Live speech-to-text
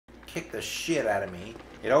kick the shit out of me.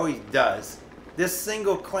 It always does. This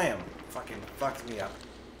single clam fucking fucks me up.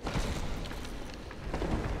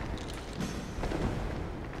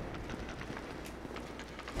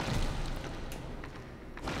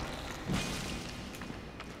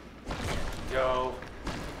 Go.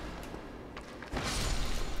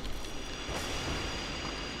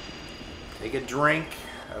 Take a drink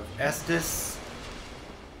of Estus.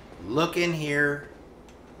 Look in here.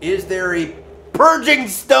 Is there a purging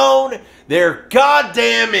stone? There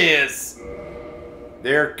goddamn is.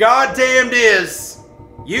 There goddamn is.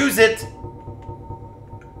 Use it.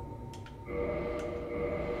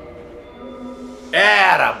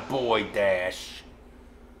 Attaboy, Dash.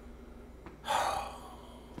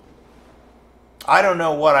 I don't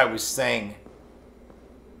know what I was saying.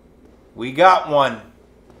 We got one.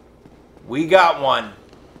 We got one.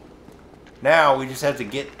 Now we just have to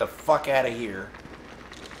get the fuck out of here.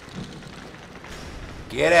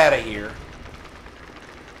 Get out of here.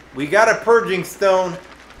 We got a purging stone.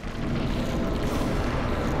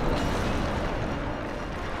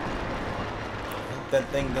 That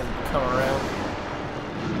thing doesn't come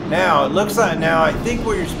around. Now, it looks like now I think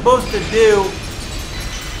what you're supposed to do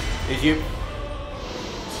is you...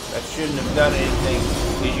 That shouldn't have done anything.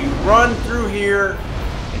 Is you run through here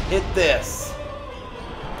and hit this.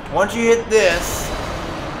 Once you hit this,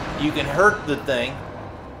 you can hurt the thing.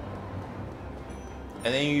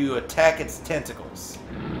 And then you attack its tentacles.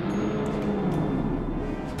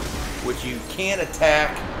 Which you can't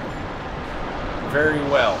attack very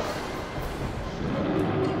well.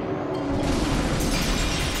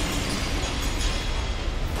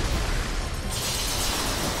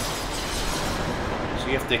 So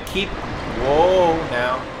you have to keep... Whoa,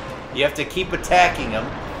 now. You have to keep attacking them.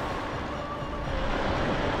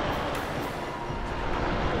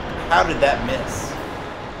 How did that miss?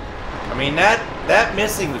 I mean, that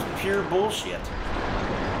missing was pure bullshit.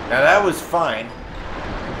 Now that was fine.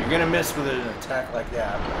 You're gonna miss with an attack like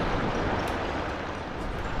that.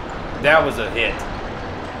 That was a hit.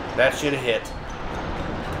 That should have hit.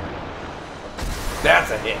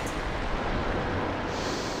 That's a hit.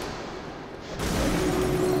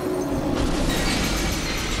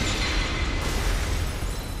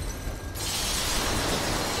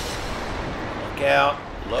 Look out.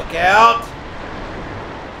 Look out.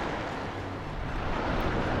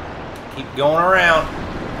 Keep going around.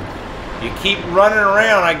 You keep running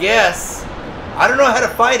around, I guess. I don't know how to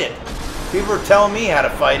fight it. People are telling me how to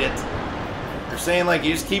fight it. They're saying like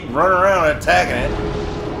you just keep running around and attacking it.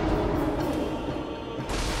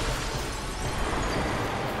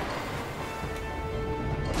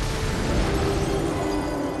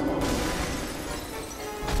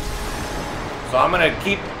 So I'm gonna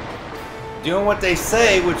keep doing what they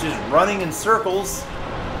say, which is running in circles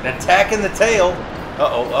and attacking the tail.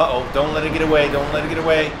 Uh-oh, uh-oh. Don't let it get away. Don't let it get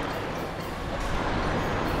away.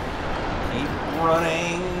 Keep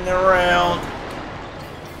running around.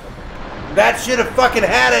 That should have fucking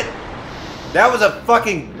had it. That was a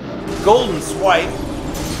fucking golden swipe.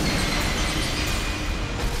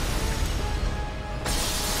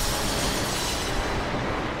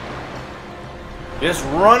 Just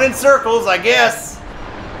run in circles, I guess.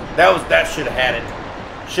 That should have had it.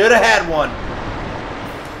 Should have had one.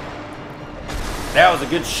 That was a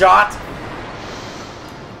good shot.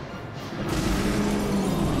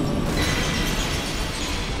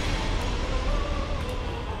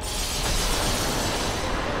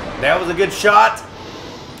 That was a good shot.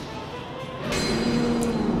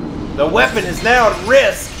 The weapon is now at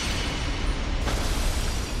risk.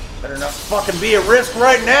 Better not fucking be at risk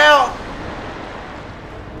right now.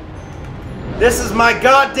 This is my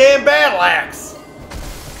goddamn battle axe.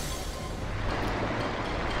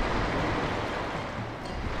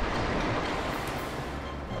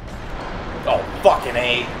 Oh, fucking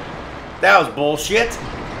A. That was bullshit.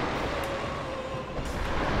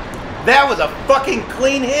 That was a fucking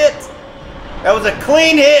clean hit. That was a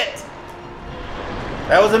clean hit.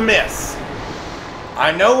 That was a miss.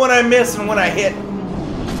 I know when I miss and when I hit.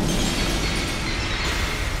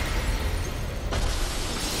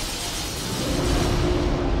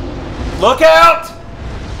 Look out!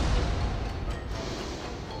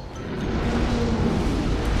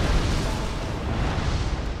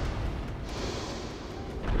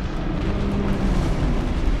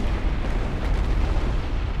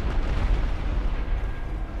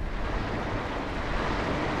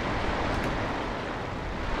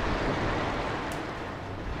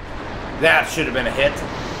 That should have been a hit.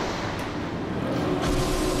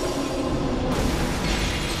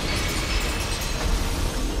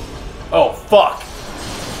 Oh, fuck.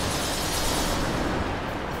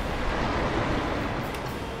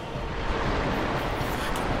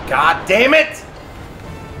 God damn it!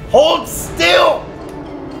 Hold still!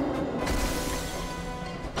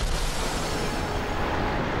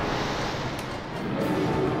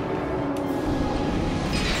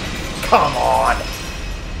 Come on!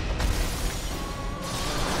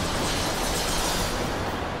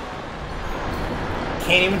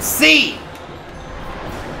 Can't even see!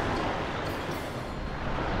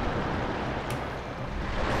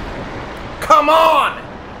 Come on!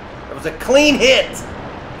 That was a clean hit!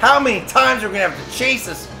 How many times are we gonna have to chase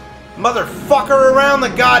this motherfucker around the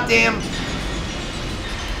goddamn...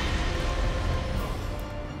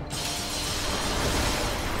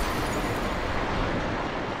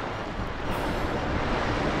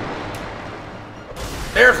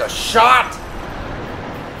 There's a shot!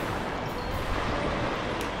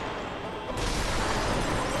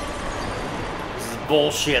 This is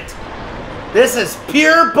bullshit. This is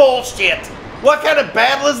pure bullshit! What kind of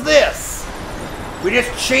battle is this? We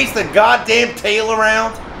just chase the goddamn tail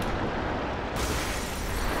around?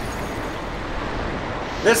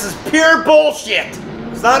 This is pure bullshit!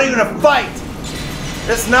 It's not even a fight!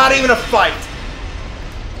 It's not even a fight!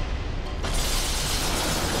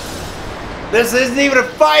 This isn't even a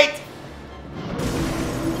fight!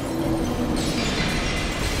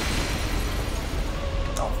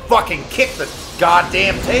 I'll fucking kick the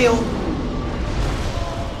goddamn tail!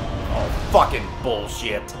 Oh, fucking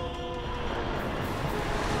bullshit.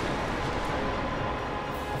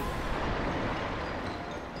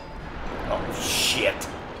 Oh, shit.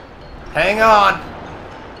 Hang on.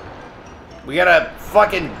 We gotta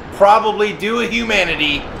fucking probably do a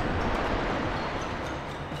humanity.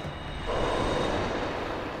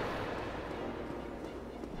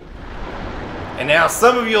 And now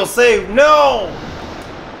some of you will say, no!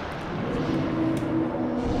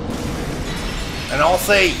 And I'll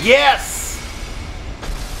say, yes!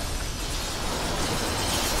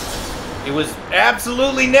 It was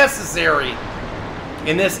absolutely necessary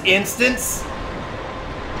in this instance.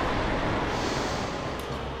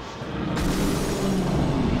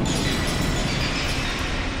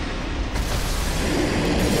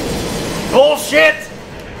 Bullshit!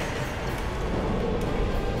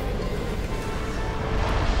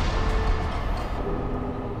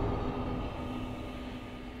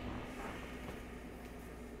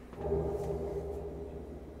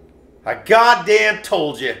 I goddamn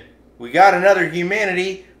told you. We got another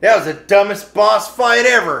humanity. That was the dumbest boss fight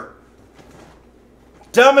ever.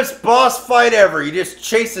 Dumbest boss fight ever. You just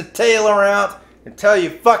chase the tail around until you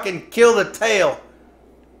fucking kill the tail.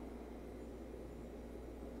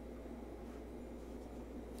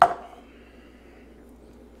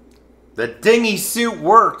 The dinghy suit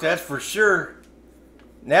worked, that's for sure.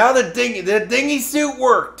 Now the dinghy suit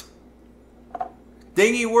worked.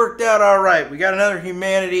 Dinghy worked out alright. We got another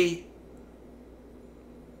humanity.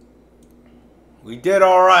 We did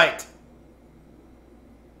alright.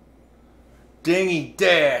 Dinghy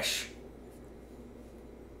dash.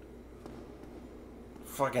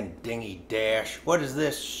 Fucking dinghy dash. What is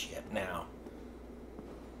this shit now?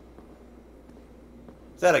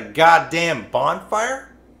 Is that a goddamn bonfire?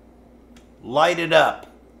 Light it up.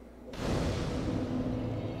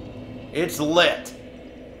 It's lit.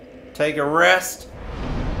 Take a rest.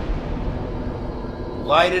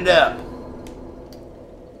 Light it up.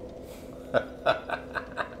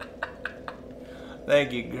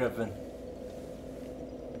 Thank you, Griffin.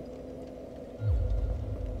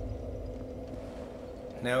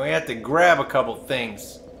 Now we have to grab a couple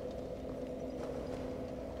things.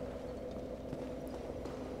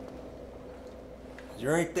 Is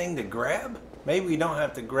there anything to grab? Maybe we don't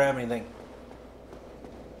have to grab anything.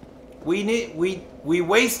 We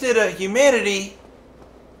wasted a humanity,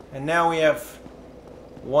 and now we have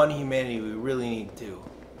one humanity. We really need two.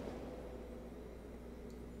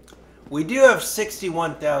 We do have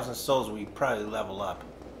 61,000 souls. We could probably level up.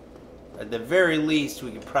 At the very least,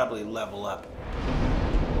 we could probably level up.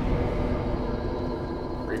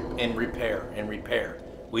 And repair.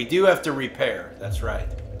 We do have to repair. That's right.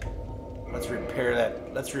 Let's repair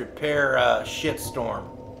that. Let's repair Shitstorm.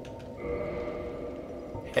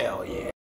 Hell yeah.